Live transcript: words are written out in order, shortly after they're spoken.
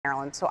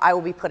Maryland, so I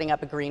will be putting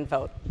up a green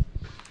vote.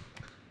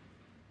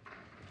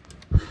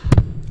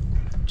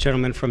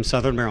 Gentleman from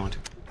Southern Maryland.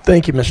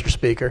 Thank you, Mr.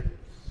 Speaker.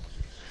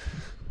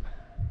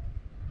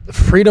 The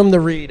Freedom to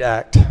Read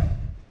Act.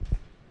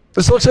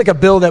 This looks like a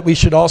bill that we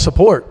should all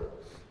support,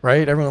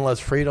 right? Everyone loves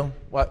freedom.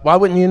 Why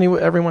wouldn't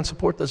everyone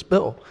support this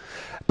bill?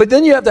 But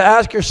then you have to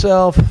ask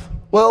yourself,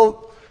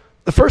 well,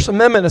 the First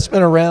Amendment has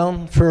been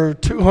around for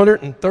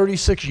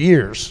 236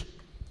 years.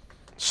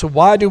 So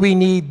why do we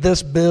need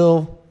this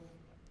bill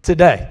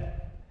today?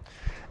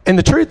 And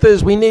the truth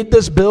is, we need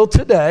this bill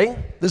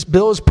today. This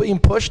bill is being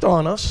pushed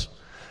on us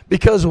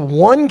because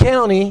one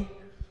county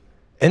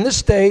in the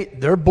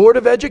state, their Board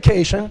of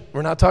Education,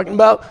 we're not talking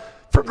about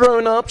for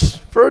grown-ups,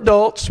 for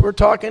adults, we're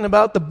talking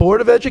about the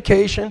Board of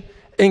Education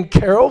in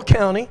Carroll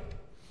County,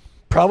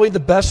 probably the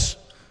best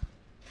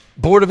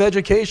Board of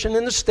Education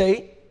in the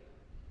state,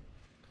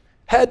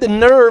 had the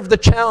nerve to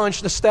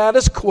challenge the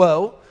status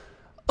quo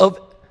of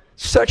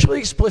sexually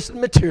explicit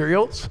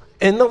materials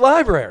in the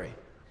library.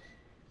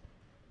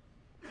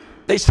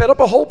 They set up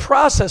a whole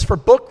process for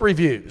book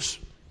reviews.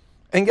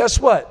 And guess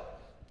what?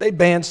 They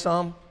banned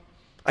some.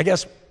 I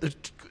guess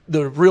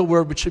the real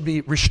word should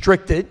be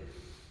restricted,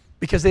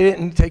 because they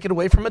didn't take it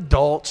away from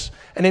adults,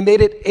 and they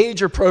made it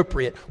age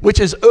appropriate, which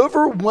is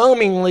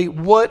overwhelmingly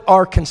what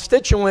our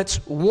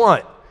constituents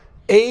want: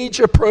 age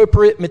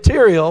appropriate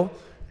material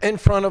in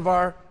front of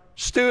our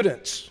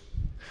students.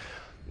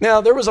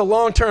 Now, there was a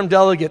long-term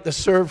delegate that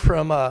served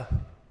from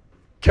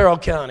Carroll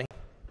County. I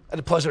had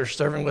the pleasure of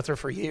serving with her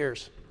for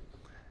years.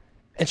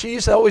 And she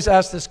used to always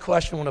ask this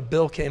question when a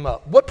bill came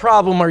up: what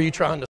problem are you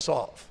trying to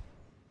solve?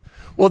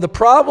 Well, the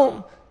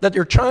problem that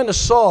you're trying to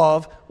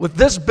solve with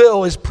this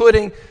bill is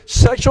putting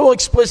sexual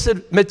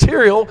explicit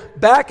material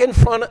back in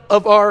front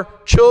of our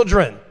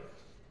children.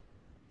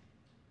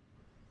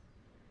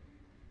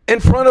 In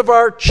front of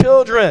our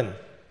children.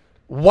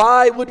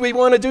 Why would we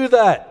want to do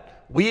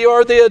that? We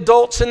are the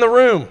adults in the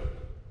room.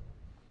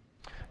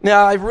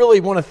 Now, I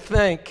really want to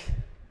thank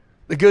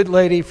the good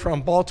lady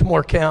from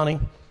Baltimore County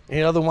and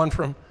the other one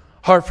from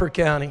Hartford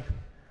County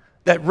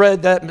that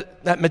read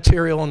that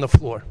material on the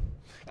floor.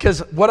 Because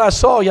what I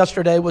saw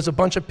yesterday was a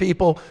bunch of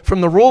people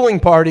from the ruling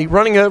party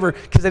running over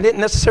because they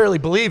didn't necessarily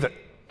believe it.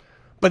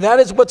 But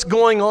that is what's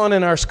going on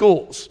in our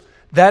schools.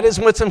 That is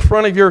what's in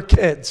front of your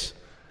kids.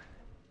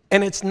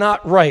 And it's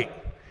not right.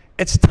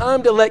 It's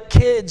time to let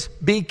kids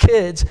be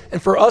kids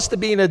and for us to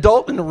be an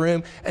adult in the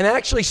room and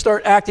actually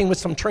start acting with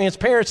some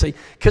transparency,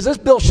 because this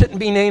bill shouldn't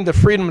be named the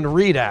Freedom to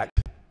Read Act.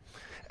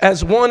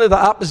 As one of the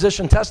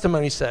opposition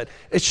testimonies said,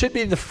 it should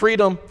be the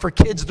Freedom for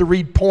Kids to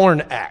Read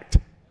Porn Act.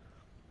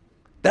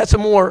 That's a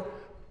more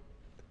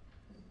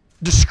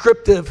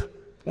descriptive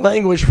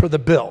language for the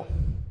bill.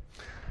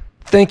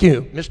 Thank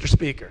you, Mr.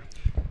 Speaker.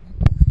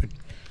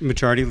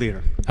 Majority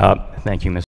Leader. Thank you, Mr.